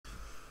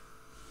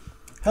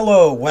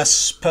Hello,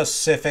 West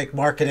Pacific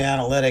Market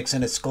Analytics,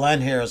 and it's Glenn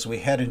here as we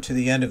head into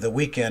the end of the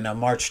weekend on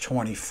March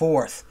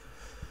 24th.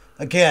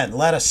 Again,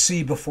 let us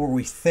see before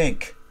we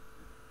think.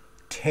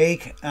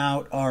 Take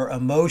out our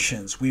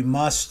emotions. We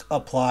must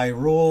apply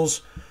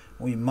rules.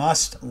 We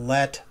must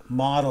let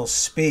models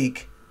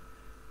speak.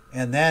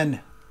 And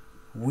then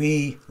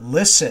we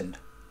listen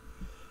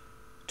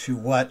to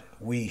what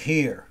we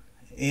hear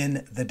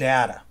in the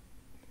data.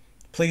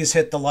 Please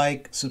hit the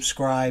like,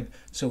 subscribe,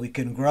 so we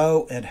can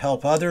grow and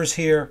help others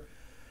here.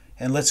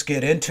 And let's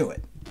get into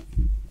it.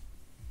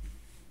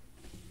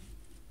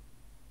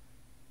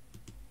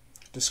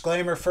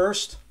 Disclaimer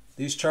first,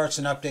 these charts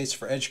and updates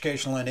for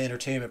educational and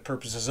entertainment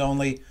purposes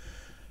only.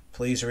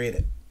 Please read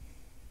it.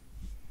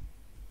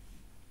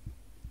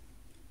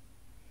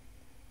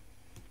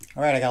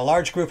 All right, I got a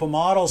large group of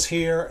models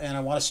here, and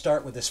I want to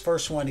start with this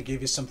first one to give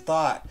you some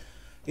thought.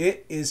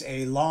 It is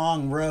a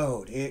long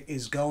road. It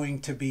is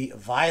going to be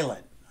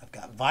violent. I've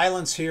got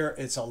violence here.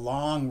 It's a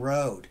long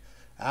road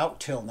out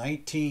till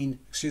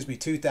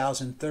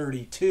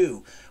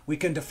 2032. We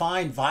can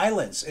define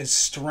violence as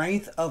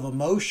strength of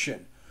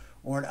emotion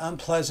or an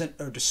unpleasant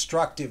or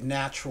destructive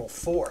natural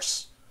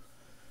force.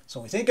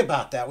 So when we think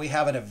about that, we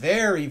have a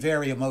very,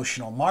 very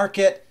emotional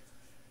market,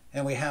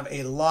 and we have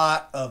a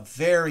lot of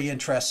very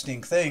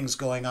interesting things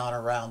going on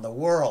around the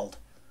world.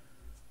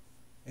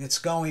 It's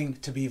going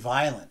to be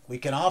violent. We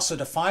can also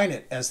define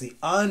it as the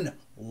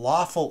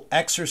unlawful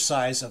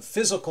exercise of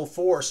physical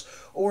force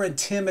or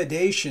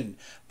intimidation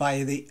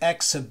by the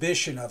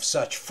exhibition of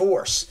such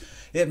force.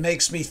 It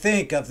makes me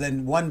think of the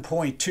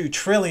 1.2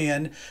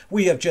 trillion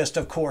we have just,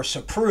 of course,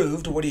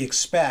 approved. What do you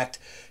expect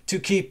to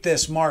keep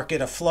this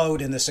market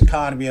afloat and this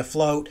economy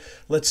afloat?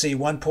 Let's see,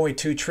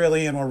 1.2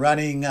 trillion. We're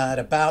running at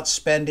about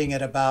spending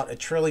at about $1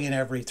 trillion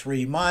every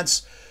 3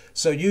 months.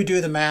 So you do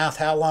the math,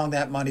 how long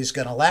that money's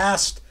going to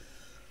last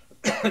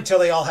until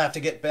they all have to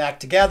get back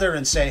together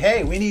and say,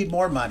 hey, we need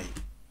more money.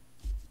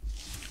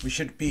 We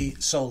should be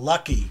so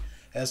lucky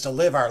as to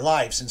live our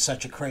lives in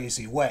such a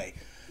crazy way.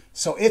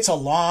 So it's a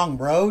long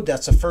road.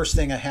 That's the first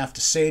thing I have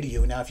to say to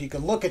you. Now, if you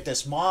can look at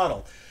this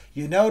model,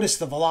 you notice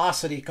the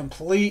velocity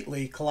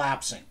completely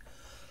collapsing.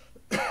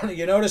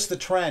 You notice the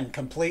trend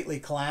completely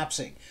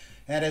collapsing.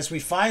 And as we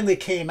finally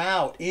came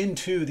out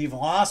into the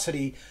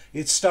velocity,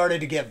 it started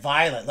to get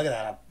violent. Look at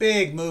that, a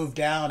big move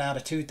down out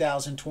of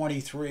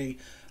 2023.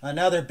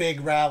 Another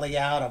big rally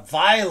out, a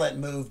violent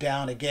move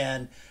down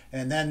again,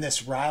 and then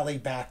this rally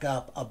back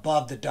up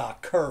above the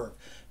dot curve.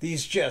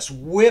 These just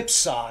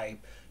whipsaw,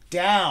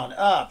 down,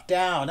 up,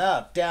 down,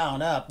 up,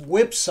 down, up,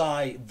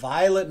 whipsaw,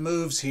 violent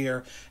moves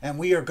here, and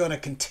we are going to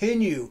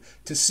continue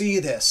to see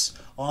this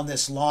on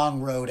this long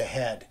road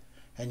ahead.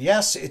 And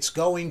yes, it's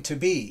going to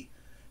be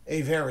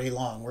a very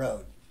long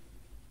road.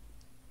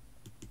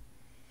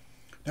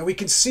 Now we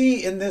can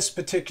see in this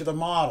particular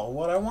model,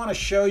 what I want to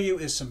show you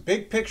is some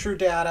big picture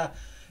data,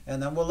 and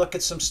then we'll look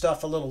at some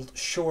stuff a little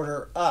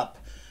shorter up.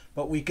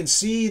 But we can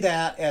see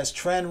that as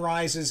trend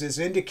rises, as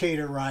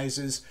indicator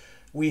rises,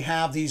 we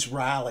have these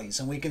rallies.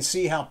 And we can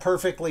see how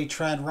perfectly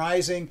trend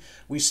rising.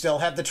 We still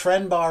have the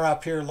trend bar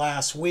up here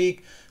last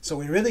week. So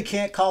we really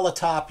can't call a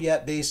top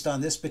yet based on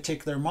this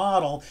particular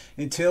model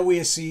until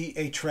we see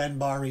a trend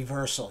bar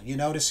reversal. You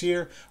notice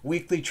here,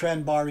 weekly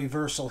trend bar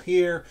reversal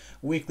here,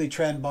 weekly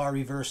trend bar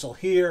reversal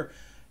here.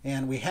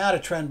 And we had a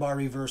trend bar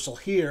reversal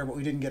here, but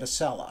we didn't get a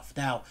sell-off.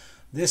 Now,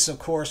 this, of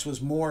course,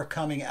 was more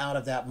coming out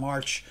of that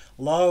March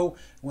low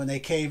when they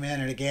came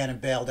in and again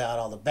bailed out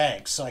all the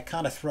banks. So I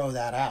kind of throw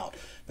that out.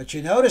 But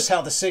you notice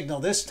how the signal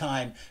this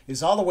time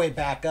is all the way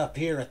back up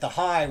here at the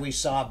high we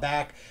saw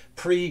back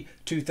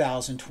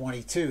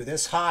pre-2022.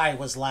 This high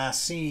was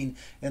last seen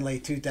in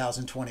late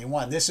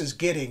 2021. This is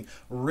getting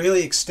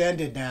really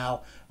extended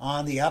now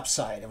on the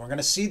upside. And we're going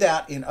to see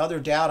that in other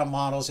data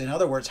models. In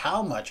other words,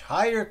 how much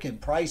higher can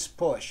price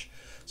push?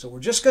 So we're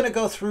just going to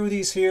go through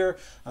these here.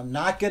 I'm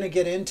not going to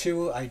get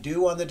into, I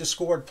do on the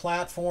Discord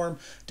platform,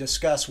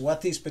 discuss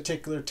what these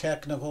particular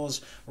technicals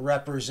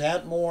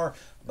represent more.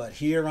 But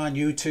here on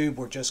YouTube,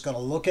 we're just going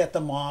to look at the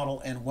model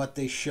and what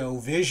they show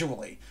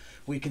visually.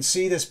 We can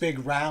see this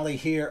big rally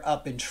here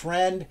up in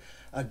trend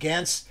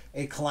against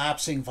a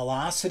collapsing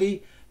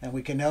velocity. And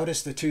we can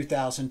notice the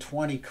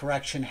 2020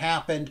 correction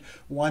happened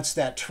once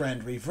that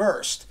trend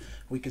reversed.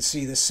 We can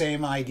see the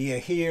same idea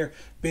here,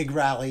 big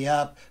rally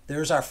up.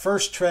 There's our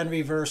first trend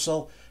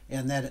reversal.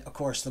 And then, of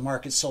course, the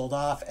market sold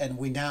off, and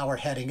we now are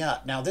heading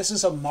up. Now, this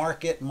is a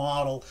market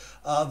model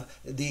of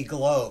the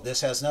globe.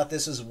 This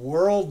is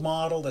world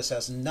model. This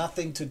has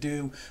nothing to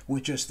do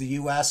with just the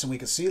U.S. And we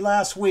can see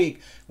last week,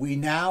 we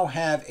now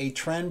have a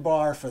trend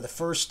bar for the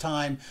first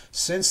time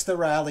since the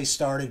rally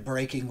started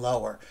breaking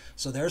lower.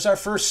 So there's our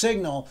first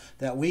signal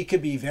that we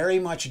could be very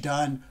much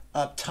done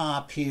up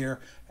top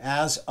here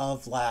as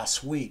of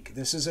last week.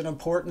 This is an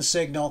important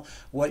signal.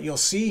 What you'll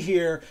see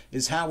here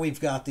is how we've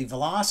got the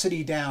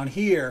velocity down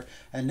here.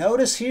 And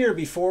notice here,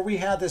 before we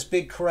had this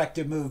big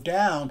corrective move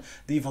down,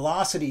 the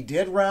velocity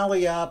did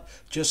rally up,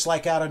 just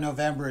like out of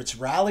November. It's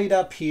rallied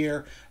up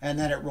here, and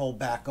then it rolled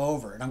back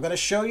over. And I'm going to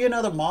show you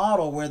another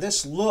model where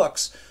this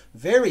looks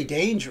very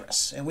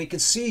dangerous. And we can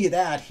see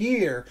that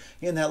here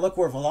in that, look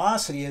where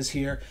velocity is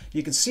here.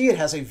 You can see it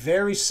has a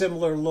very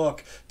similar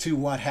look to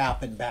what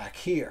happened back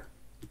here.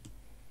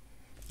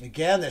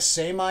 Again, the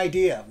same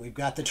idea. We've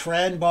got the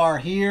trend bar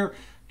here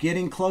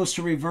getting close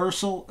to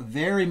reversal,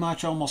 very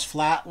much almost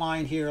flat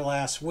line here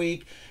last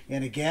week.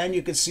 And again,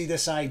 you can see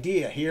this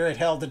idea. Here it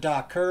held the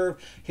dot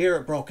curve, here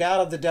it broke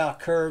out of the dot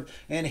curve,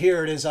 and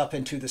here it is up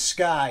into the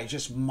sky,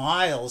 just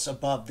miles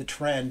above the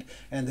trend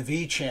and the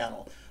V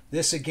channel.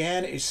 This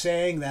again is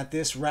saying that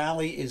this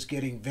rally is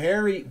getting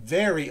very,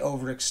 very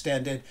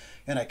overextended,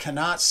 and I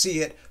cannot see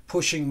it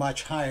pushing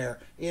much higher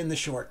in the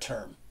short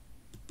term.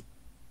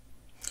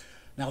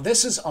 Now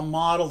this is a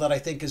model that I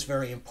think is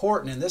very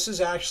important, and this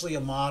is actually a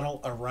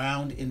model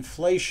around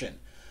inflation.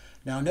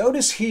 Now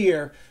notice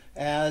here,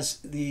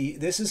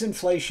 this is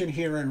inflation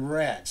here in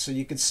red. So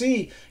you can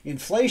see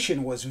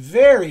inflation was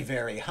very,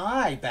 very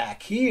high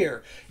back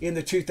here in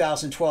the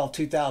 2012,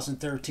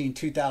 2013,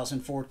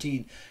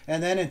 2014,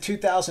 and then in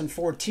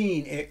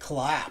 2014 it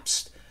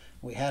collapsed.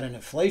 We had an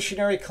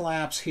inflationary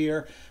collapse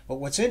here, but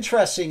what's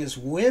interesting is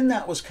when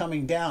that was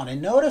coming down, and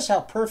notice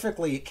how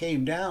perfectly it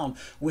came down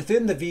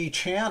within the V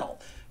channel.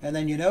 And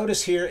then you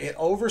notice here it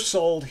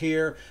oversold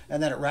here,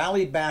 and then it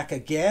rallied back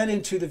again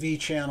into the V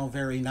channel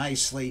very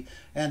nicely.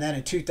 And then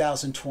in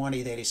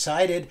 2020 they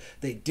decided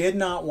they did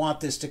not want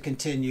this to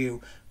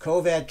continue.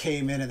 COVID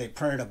came in and they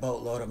printed a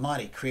boatload of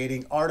money,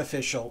 creating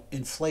artificial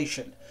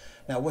inflation.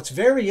 Now what's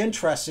very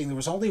interesting, there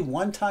was only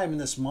one time in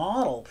this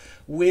model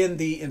when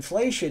the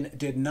inflation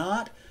did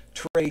not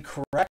trade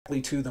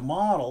correctly to the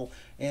model,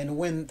 and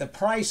when the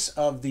price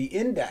of the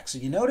index,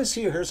 and you notice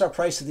here, here's our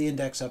price of the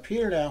index up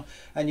here now,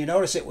 and you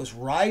notice it was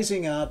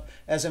rising up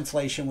as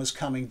inflation was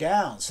coming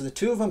down. So the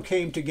two of them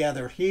came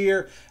together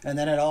here, and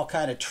then it all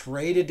kind of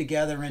traded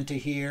together into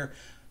here.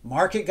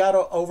 Market got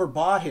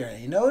overbought here.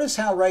 And you notice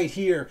how right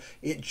here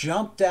it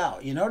jumped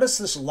out. You notice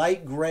this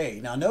light gray.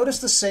 Now notice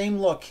the same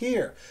look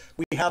here.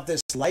 We have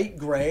this light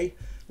gray.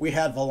 We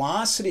had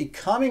velocity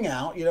coming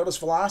out. You notice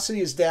velocity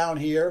is down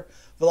here.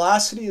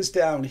 Velocity is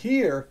down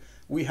here.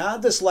 We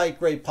had this light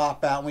gray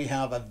pop out, and we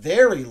have a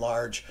very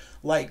large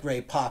light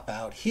gray pop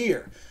out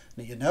here.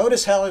 Now you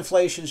notice how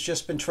inflation's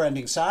just been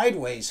trending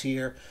sideways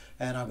here,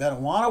 and I'm going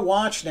to want to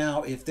watch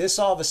now if this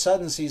all of a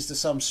sudden sees to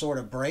some sort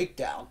of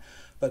breakdown.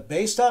 But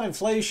based on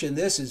inflation,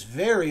 this is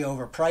very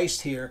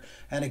overpriced here.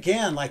 And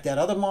again, like that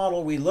other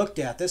model we looked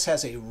at, this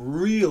has a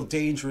real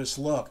dangerous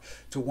look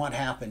to what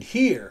happened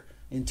here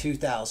in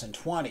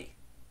 2020.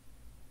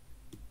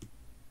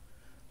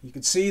 You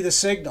can see the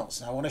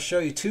signals. Now, I want to show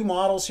you two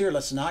models here.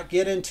 Let's not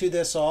get into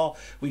this all.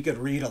 We could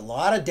read a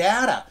lot of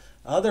data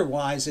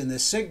otherwise in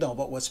this signal,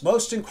 but what's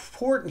most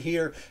important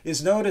here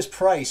is notice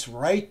price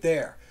right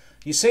there.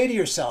 You say to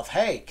yourself,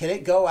 hey, can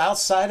it go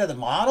outside of the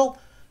model?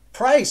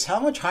 Price, how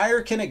much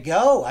higher can it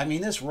go? I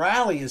mean, this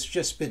rally has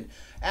just been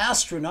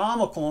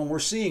astronomical, and we're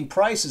seeing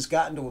prices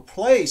gotten to a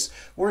place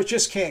where it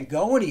just can't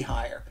go any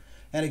higher.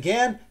 And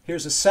again,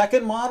 here's a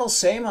second model,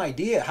 same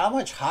idea. How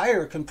much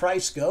higher can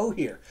price go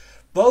here?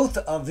 Both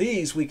of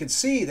these, we can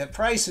see that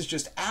price is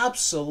just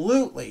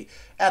absolutely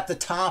at the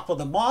top of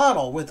the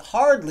model with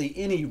hardly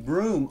any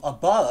room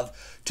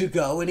above to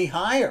go any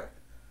higher.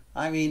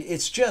 I mean,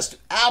 it's just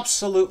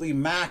absolutely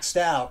maxed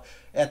out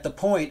at the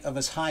point of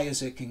as high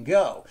as it can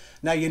go.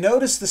 Now you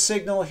notice the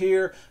signal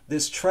here,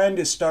 this trend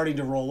is starting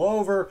to roll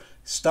over,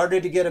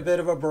 started to get a bit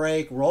of a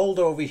break, rolled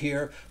over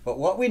here, but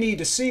what we need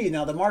to see,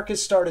 now the market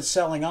started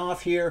selling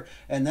off here,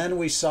 and then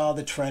we saw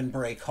the trend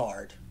break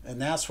hard. And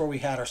that's where we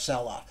had our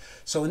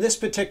sell-off. So in this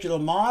particular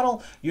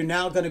model, you're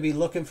now going to be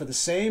looking for the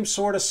same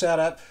sort of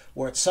setup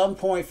where at some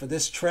point for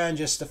this trend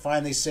just to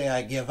finally say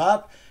I give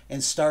up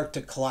and start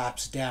to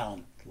collapse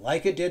down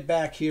like it did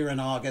back here in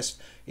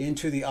August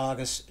into the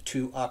August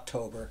to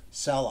October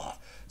sell-off.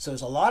 So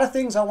there's a lot of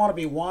things I want to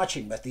be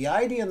watching, but the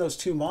idea in those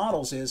two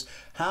models is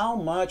how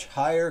much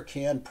higher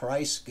can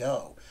price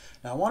go?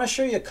 Now I want to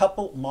show you a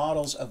couple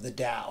models of the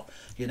Dow.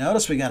 You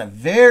notice we got a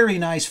very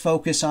nice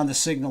focus on the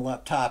signal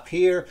up top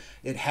here.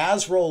 It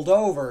has rolled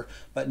over,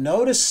 but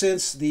notice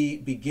since the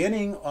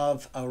beginning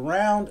of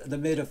around the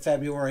mid of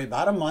February,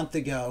 about a month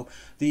ago,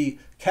 the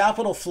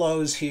capital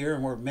flows here,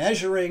 and we're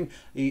measuring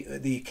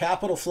the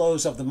capital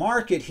flows of the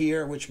market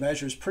here, which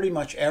measures pretty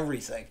much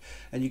everything.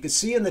 And you can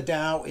see in the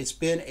Dow, it's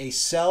been a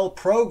sell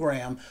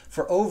program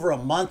for over a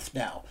month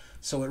now.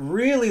 So it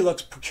really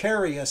looks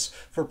precarious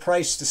for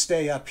price to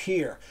stay up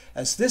here.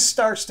 As this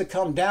starts to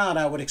come down,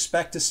 I would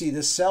expect to see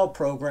this sell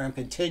program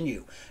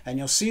continue. And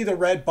you'll see the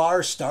red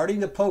bar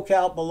starting to poke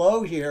out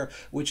below here,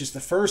 which is the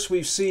first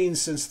we've seen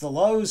since the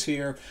lows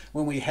here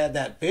when we had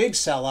that big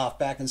sell-off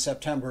back in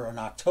September and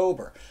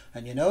October.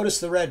 And you notice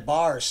the red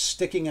bars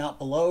sticking out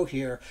below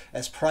here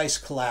as price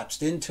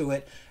collapsed into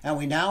it. And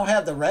we now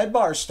have the red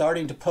bars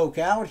starting to poke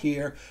out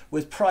here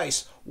with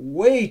price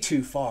way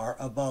too far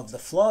above the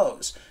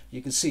flows.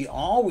 You can see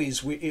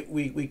always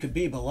we could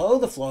be below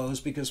the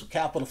flows because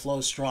capital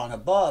flows strong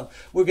above.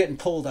 We're getting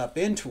pulled up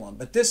into them.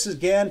 But this,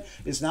 again,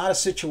 is not a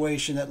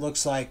situation that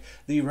looks like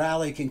the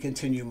rally can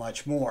continue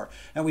much more.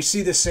 And we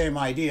see the same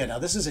idea. Now,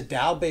 this is a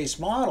Dow-based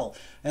model.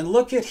 And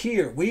look at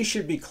here. We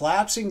should be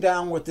collapsing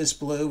down with this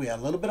blue. We had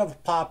a little bit of a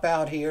pop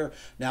out here.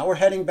 Now we're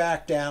heading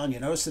back down.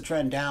 You notice the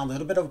trend down, a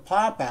little bit of a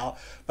pop out.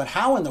 But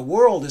how in the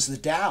world is the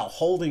Dow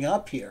holding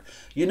up here?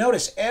 You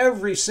notice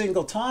every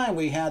single time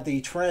we had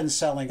the trend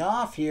selling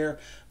off here,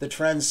 the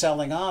trend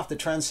selling off, the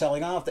trend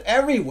selling off,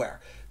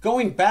 everywhere.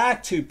 Going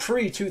back to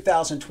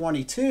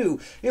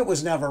pre-2022, it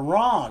was never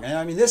wrong. And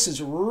I mean, this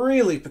is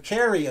really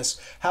precarious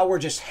how we're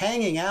just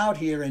hanging out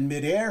here in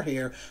midair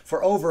here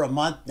for over a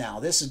month now.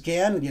 This,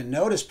 again, you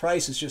notice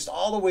price is just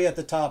all the way at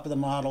the top of the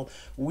model.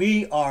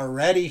 We are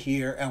ready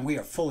here and we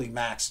are fully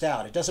maxed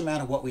out. It doesn't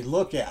matter what we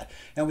look at.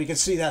 And we can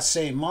see that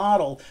same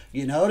model.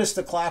 You notice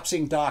the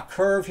collapsing dot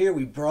curve here.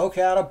 We broke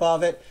out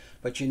above it.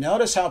 But you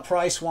notice how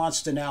price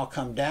wants to now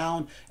come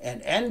down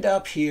and end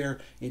up here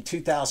in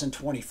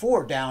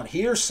 2024, down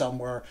here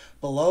somewhere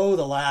below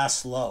the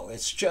last low.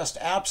 It's just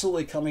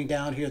absolutely coming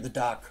down here, the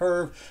dot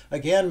curve.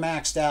 Again,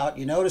 maxed out.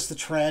 You notice the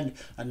trend,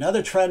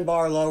 another trend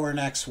bar lower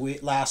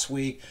last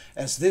week,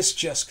 as this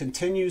just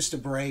continues to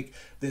break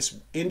this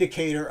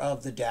indicator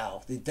of the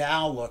Dow. The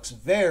Dow looks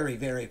very,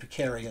 very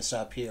precarious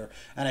up here,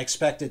 and I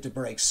expect it to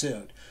break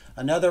soon.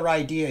 Another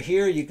idea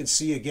here, you can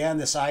see again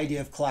this idea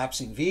of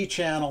collapsing V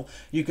channel.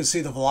 You can see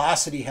the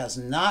velocity has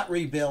not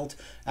rebuilt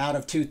out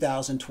of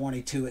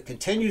 2022. It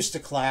continues to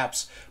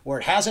collapse where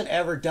it hasn't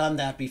ever done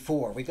that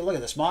before. We can look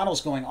at this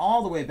model's going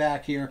all the way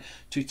back here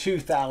to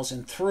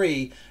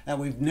 2003, and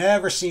we've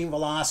never seen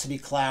velocity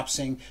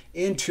collapsing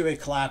into a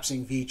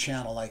collapsing V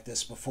channel like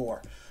this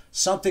before.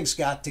 Something's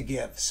got to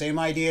give. Same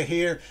idea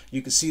here.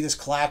 You can see this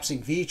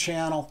collapsing V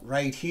channel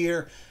right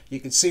here. You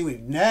can see we've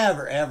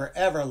never, ever,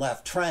 ever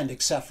left trend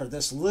except for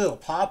this little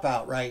pop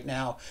out right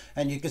now.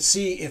 And you can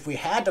see if we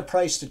had to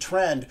price the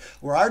trend,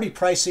 we're already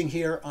pricing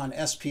here on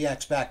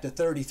SPX back to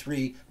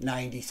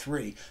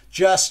 33.93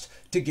 just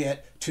to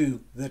get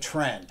to the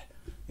trend.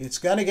 It's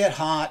going to get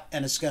hot,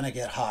 and it's going to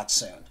get hot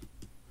soon.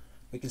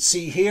 We can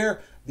see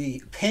here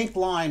the pink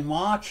line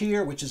mock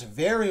here, which is a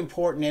very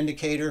important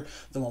indicator,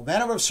 the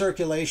momentum of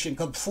circulation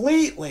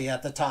completely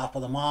at the top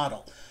of the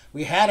model.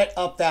 We had it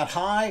up that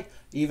high,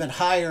 even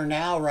higher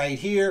now right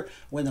here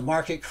when the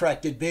market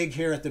corrected big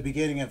here at the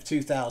beginning of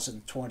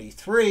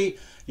 2023.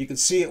 You can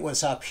see it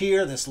was up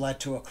here. This led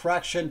to a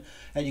correction.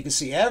 And you can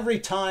see every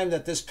time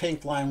that this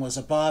pink line was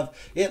above,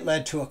 it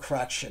led to a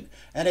correction.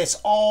 And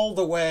it's all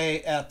the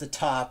way at the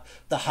top,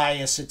 the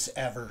highest it's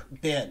ever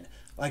been.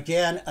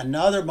 Again,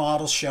 another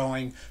model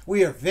showing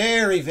we are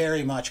very,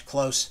 very much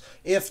close,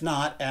 if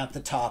not at the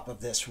top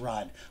of this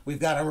run. We've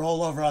got a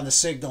rollover on the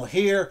signal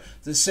here.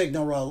 The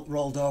signal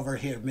rolled over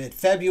here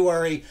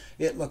mid-February.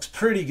 It looks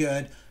pretty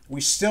good. We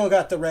still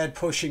got the red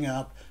pushing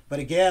up. But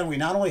again, we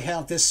not only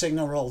have this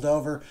signal rolled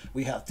over,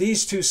 we have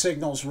these two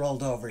signals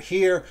rolled over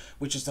here,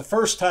 which is the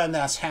first time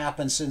that's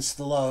happened since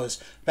the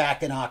lows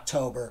back in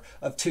October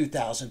of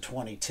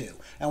 2022.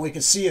 And we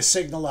can see a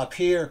signal up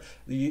here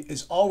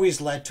is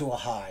always led to a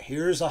high.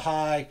 Here's a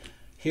high,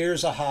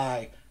 here's a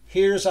high,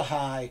 here's a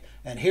high,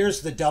 and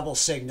here's the double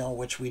signal,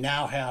 which we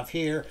now have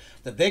here,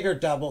 the bigger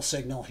double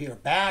signal here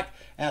back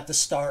at the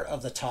start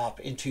of the top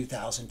in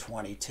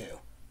 2022.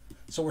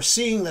 So we're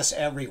seeing this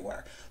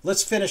everywhere.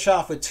 Let's finish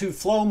off with two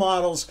flow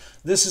models.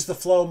 This is the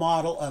flow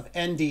model of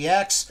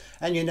NDX,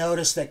 and you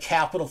notice that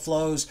capital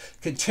flows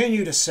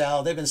continue to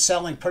sell. They've been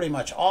selling pretty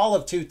much all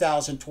of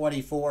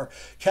 2024.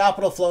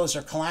 Capital flows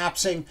are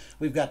collapsing.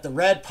 We've got the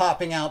red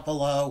popping out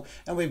below,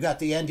 and we've got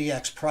the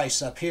NDX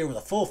price up here with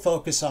a full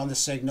focus on the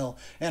signal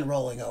and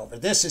rolling over.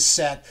 This is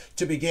set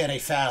to begin a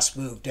fast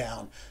move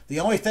down. The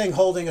only thing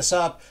holding us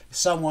up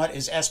somewhat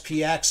is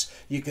SPX.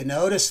 You can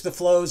notice the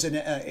flows in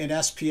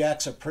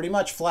SPX are pretty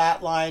much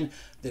flatline.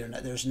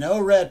 There's no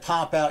red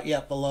pop out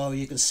yet below.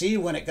 You can see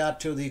when it got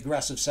to the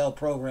aggressive sell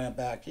program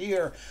back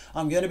here.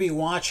 I'm going to be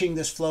watching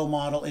this flow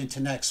model into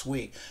next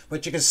week.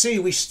 But you can see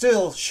we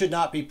still should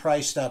not be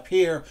priced up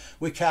here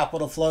with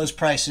capital flows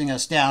pricing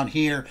us down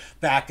here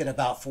back at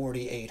about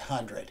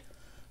 4,800.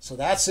 So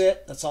that's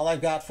it. That's all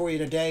I've got for you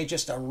today.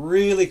 Just a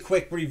really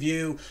quick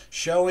review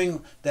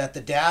showing that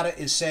the data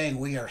is saying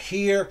we are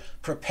here,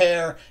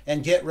 prepare,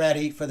 and get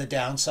ready for the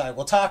downside.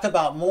 We'll talk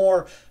about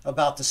more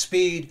about the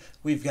speed.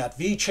 We've got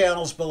V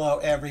channels below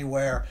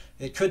everywhere.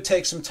 It could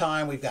take some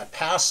time. We've got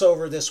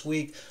Passover this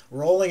week,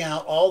 rolling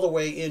out all the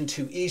way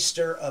into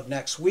Easter of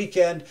next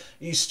weekend.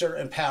 Easter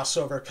and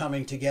Passover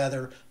coming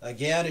together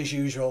again as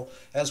usual.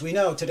 As we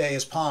know, today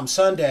is Palm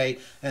Sunday,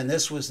 and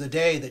this was the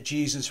day that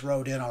Jesus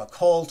rode in on a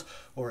colt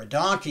or a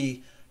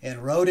donkey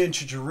and rode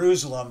into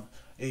Jerusalem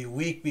a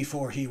week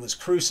before he was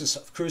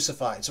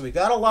crucified. So we've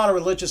got a lot of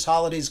religious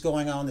holidays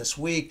going on this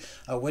week.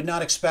 I would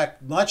not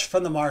expect much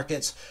from the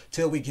markets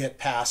till we get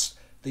past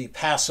the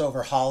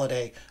Passover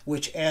holiday,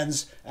 which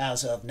ends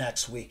as of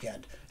next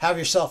weekend. Have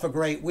yourself a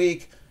great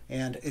week,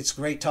 and it's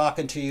great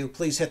talking to you.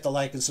 Please hit the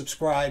like and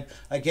subscribe.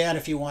 Again,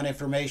 if you want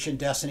information,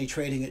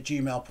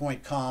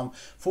 destinytrading@gmail.com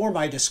for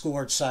my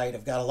Discord site.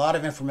 I've got a lot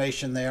of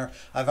information there.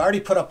 I've already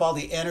put up all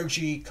the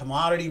energy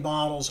commodity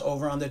models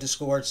over on the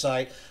Discord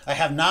site. I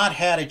have not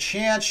had a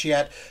chance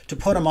yet to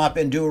put them up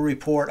and do a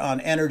report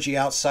on energy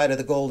outside of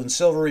the gold and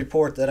silver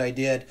report that I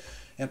did.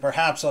 And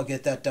perhaps I'll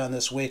get that done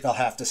this week. I'll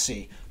have to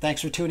see.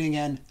 Thanks for tuning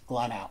in.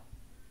 Glenn out.